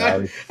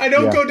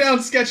go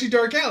down sketchy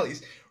dark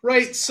alleys,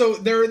 right? So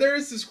there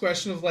is this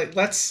question of like,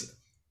 let's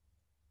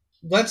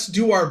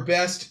do our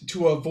best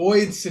to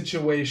avoid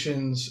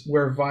situations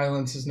where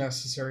violence is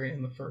necessary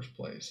in the first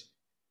place.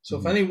 So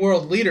if any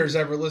world leaders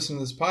ever listen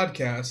to this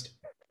podcast,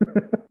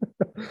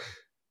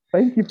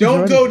 thank you.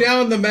 Don't go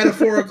down the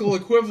metaphorical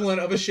equivalent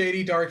of a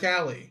shady dark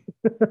alley.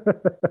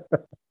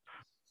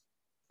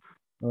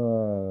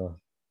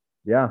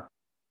 Yeah.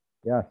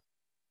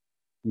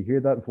 You hear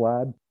that,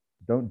 Vlad?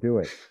 Don't do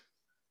it.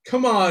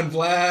 Come on,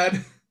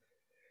 Vlad.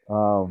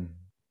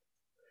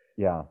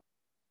 Yeah.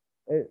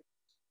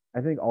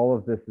 I think all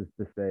of this is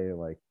to say,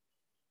 like,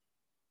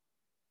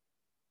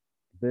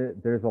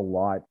 there's a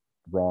lot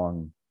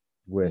wrong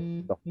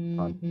with the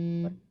conflict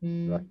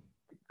in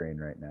Ukraine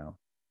right now.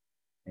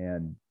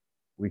 And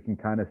we can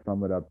kind of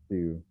sum it up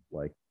to,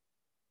 like,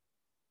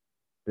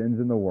 sins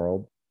in the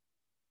world.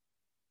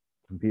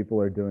 Some people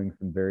are doing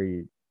some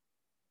very,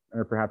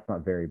 or perhaps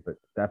not very, but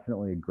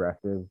definitely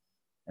aggressive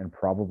and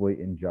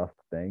probably unjust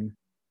things.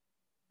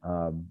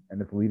 And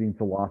it's leading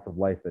to loss of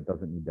life that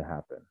doesn't need to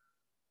happen.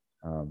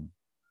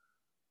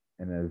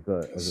 And as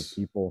a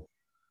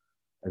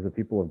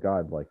people of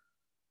God, like,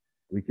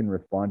 we can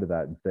respond to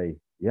that and say,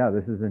 yeah,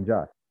 this is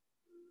unjust.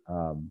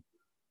 And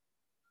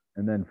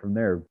then from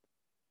there,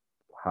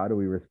 how do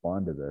we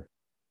respond to this?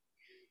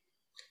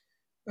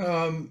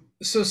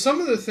 So some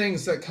of the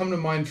things that come to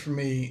mind for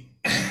me,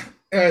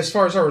 as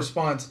far as our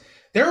response,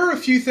 there are a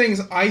few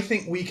things I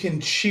think we can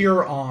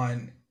cheer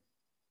on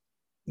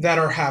that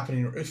are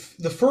happening. If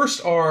the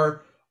first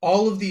are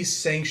all of these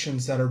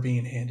sanctions that are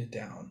being handed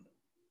down,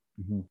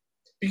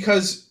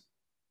 because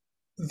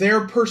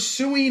they're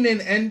pursuing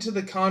an end to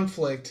the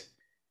conflict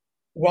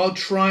while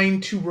trying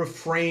to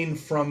refrain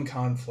from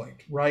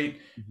conflict, right?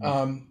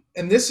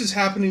 And this is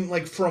happening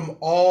like from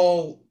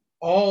all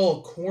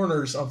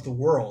corners of the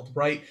world,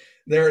 right?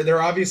 There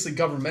are obviously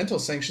governmental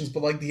sanctions,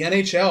 but like the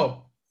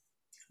NHL,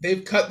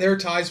 they've cut their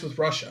ties with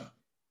Russia.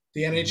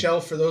 The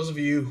NHL, for those of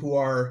you who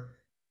are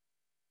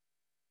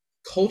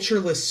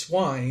cultureless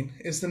swine,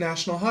 is the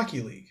National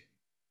Hockey League,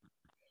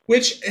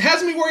 which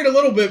has me worried a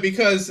little bit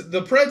because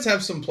the Preds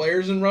have some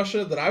players in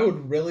Russia that I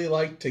would really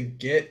like to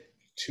get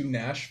to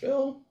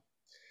Nashville.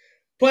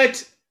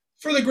 But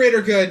for the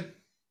greater good,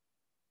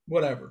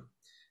 whatever.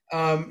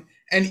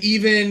 And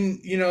even,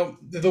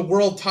 the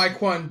World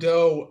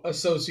Taekwondo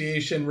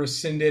Association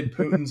rescinded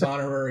Putin's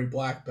honorary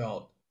black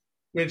belt,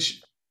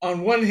 which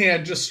on one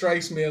hand just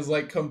strikes me as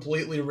like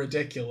completely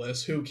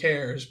ridiculous. Who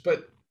cares?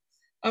 But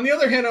on the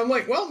other hand, I'm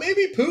like, well,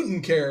 maybe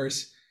Putin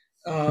cares.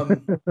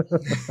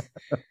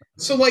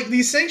 So like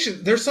these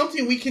sanctions, there's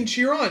something we can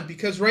cheer on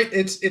because, right,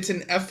 it's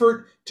an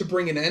effort to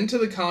bring an end to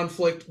the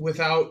conflict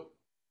without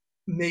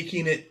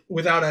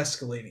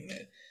escalating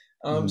it.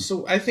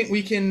 So I think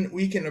we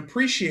can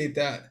appreciate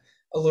that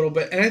a little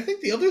bit. And I think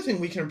the other thing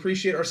we can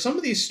appreciate are some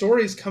of these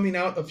stories coming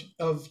out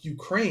of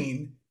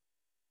Ukraine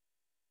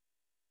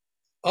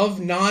of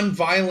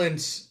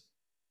nonviolence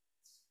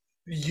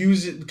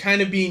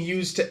kind of being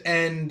used to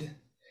end.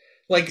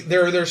 Like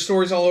there are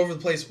stories all over the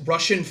place.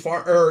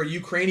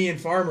 Ukrainian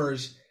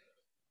farmers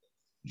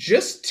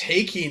just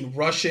taking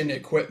Russian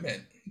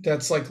equipment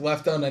that's like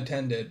left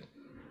unattended.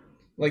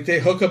 Like they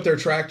hook up their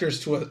tractors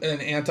to an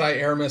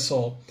anti-air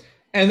missile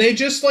and they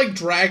just like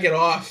drag it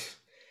off.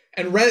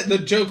 And the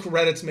joke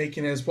Reddit's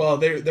making is, well,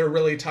 they're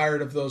really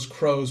tired of those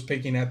crows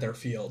picking at their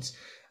fields.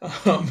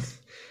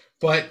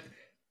 But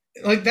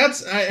like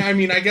that's, I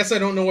mean, I guess I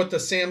don't know what the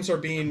SAMs are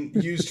being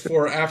used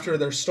for after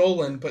they're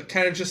stolen, but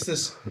kind of just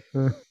this.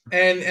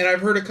 And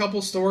I've heard a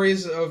couple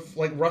stories of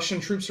like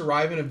Russian troops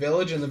arrive in a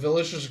village and the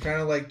villagers are kind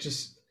of like,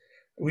 just,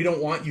 we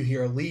don't want you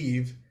here,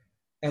 leave.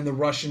 And the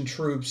Russian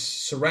troops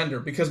surrender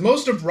because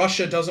most of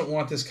Russia doesn't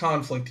want this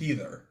conflict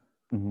either.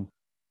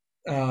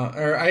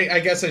 Or I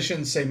guess I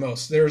shouldn't say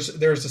most. There's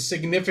a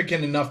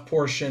significant enough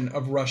portion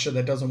of Russia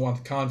that doesn't want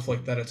the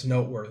conflict that it's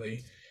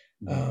noteworthy.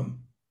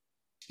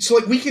 So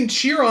like we can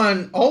cheer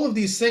on all of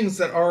these things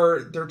that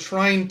they're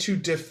trying to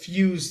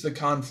diffuse the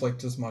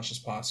conflict as much as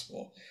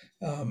possible.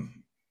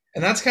 And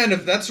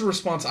that's a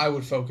response I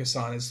would focus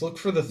on, is look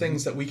for the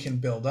things that we can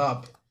build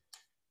up,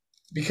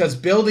 because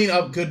building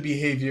up good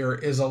behavior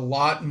is a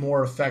lot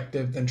more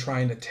effective than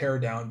trying to tear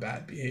down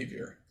bad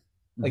behavior.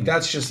 Like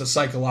that's just a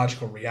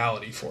psychological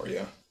reality for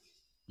you.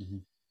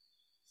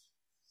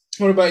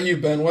 What about you,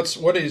 Ben?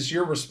 What is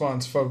your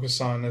response focus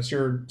on as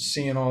you're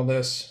seeing all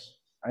this?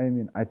 I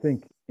mean, I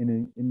think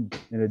in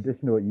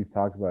addition to what you've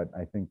talked about,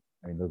 I mean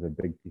those are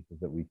big pieces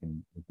that we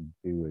can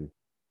do is,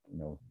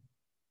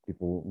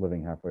 people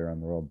living halfway around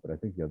the world. But I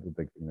think the other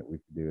big thing that we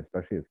could do,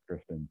 especially as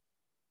Christians,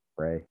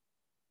 pray.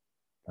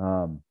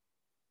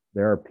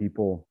 There are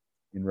people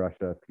in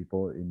Russia,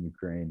 people in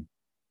Ukraine,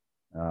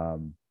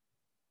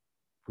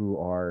 who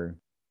are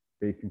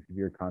facing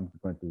severe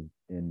consequences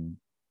in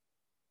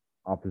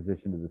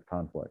opposition to this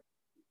conflict.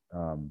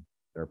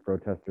 There are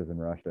protesters in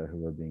Russia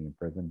who are being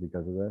imprisoned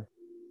because of this.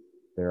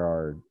 There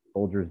are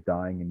soldiers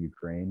dying in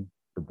Ukraine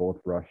for both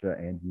Russia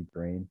and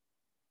Ukraine,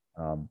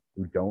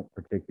 who don't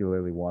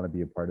particularly want to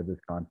be a part of this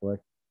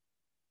conflict.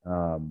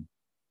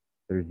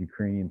 There's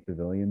Ukrainian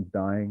civilians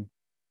dying.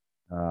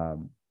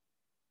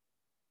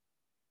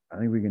 I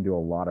think we can do a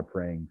lot of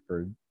praying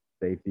for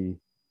safety,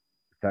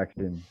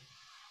 protection,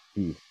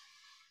 peace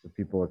for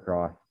people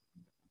across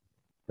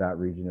that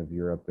region of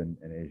Europe and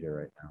Asia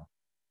right now.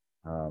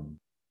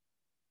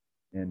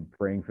 And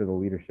praying for the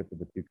leadership of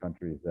the two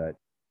countries that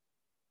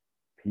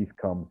peace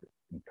comes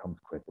and comes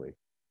quickly.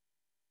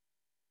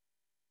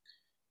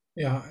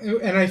 Yeah,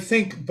 and I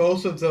think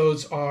both of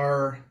those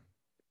are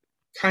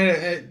kind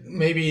of,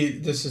 maybe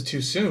this is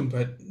too soon,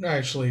 but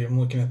actually I'm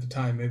looking at the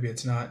time, maybe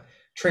it's not,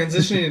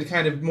 transitioning into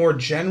kind of more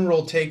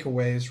general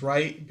takeaways,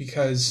 right?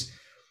 Because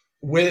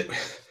with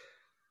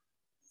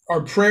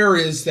our prayer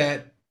is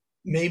that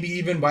maybe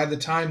even by the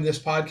time this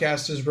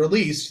podcast is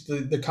released,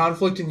 the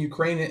conflict in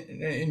Ukraine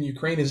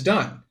is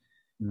done.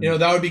 Mm-hmm. You know,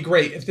 that would be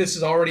great. If this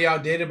is already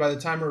outdated by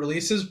the time it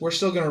releases, we're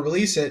still going to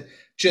release it.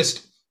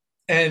 Just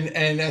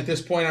and at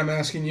this point, I'm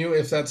asking you,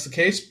 if that's the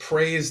case,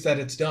 praise that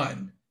it's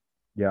done.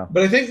 Yeah.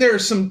 But I think there are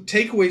some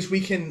takeaways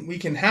we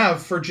can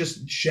have for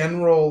just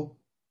general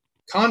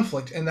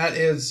conflict, and that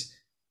is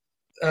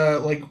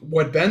like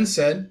what Ben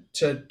said,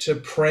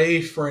 to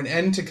pray for an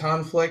end to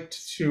conflict,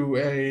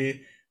 to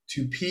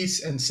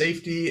peace and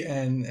safety,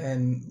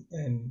 and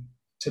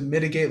to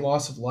mitigate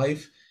loss of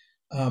life,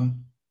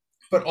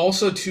 but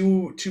also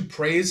to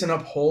praise and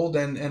uphold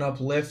and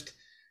uplift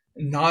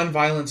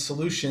nonviolent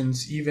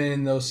solutions, even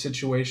in those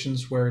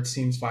situations where it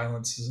seems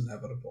violence is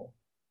inevitable.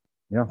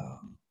 Yeah,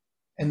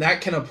 and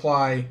that can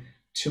apply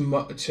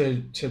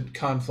to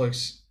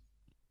conflicts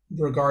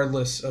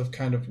regardless of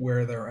kind of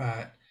where they're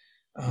at,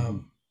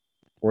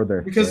 or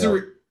their because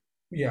scale.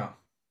 Yeah.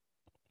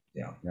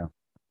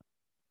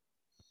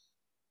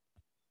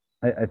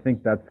 I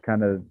think that's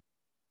kind of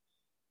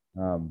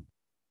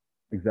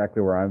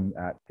exactly where I'm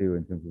at too,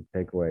 in terms of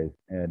takeaways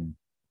and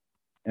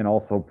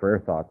also prayer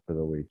thoughts for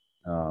the week.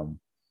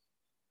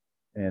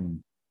 And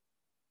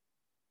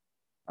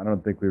I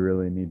don't think we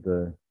really need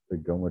to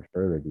go much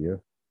further, do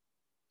you?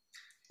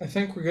 I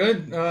think we're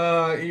good.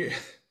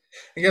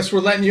 I guess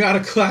we're letting you out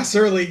of class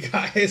early,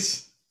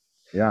 guys.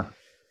 Yeah.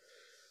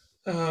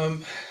 But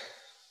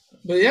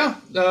yeah,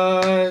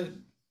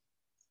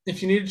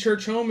 if you need a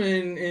church home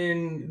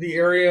in the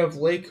area of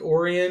Lake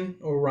Orion,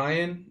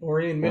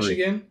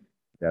 Michigan,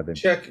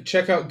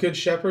 check out Good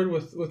Shepherd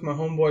with my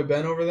homeboy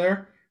Ben over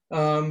there.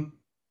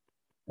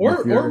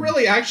 Or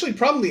really, actually,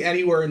 probably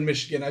anywhere in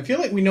Michigan. I feel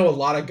like we know a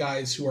lot of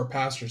guys who are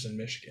pastors in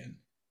Michigan.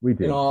 We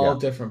do. In all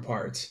different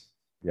parts.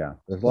 Yeah,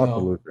 there's lots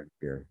of Lutherans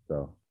here,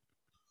 so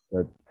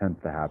that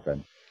tends to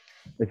happen.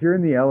 If you're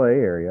in the LA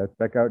area,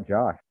 check out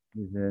Josh.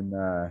 He's in.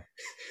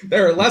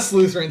 There are less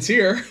Lutherans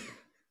here.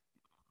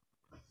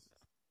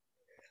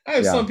 I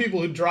have some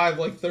people who drive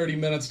like 30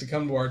 minutes to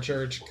come to our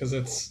church because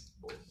it's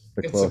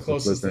the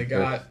closest they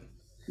got.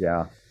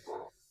 Yeah,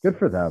 good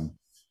for them.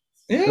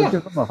 Yeah,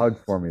 give them a hug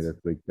for me this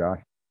week,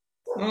 Josh.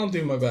 I'll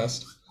do my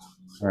best.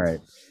 All right,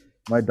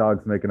 my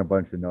dog's making a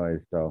bunch of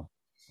noise, so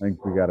I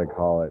think we got to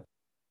call it.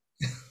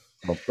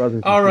 Well,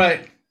 brothers. All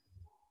right.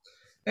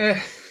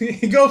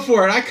 Go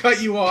for it. I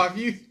cut you off.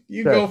 You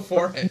go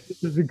for it.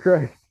 Jesus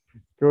Christ.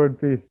 Go in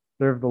peace.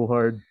 Serve the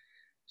Lord.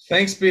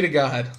 Thanks be to God.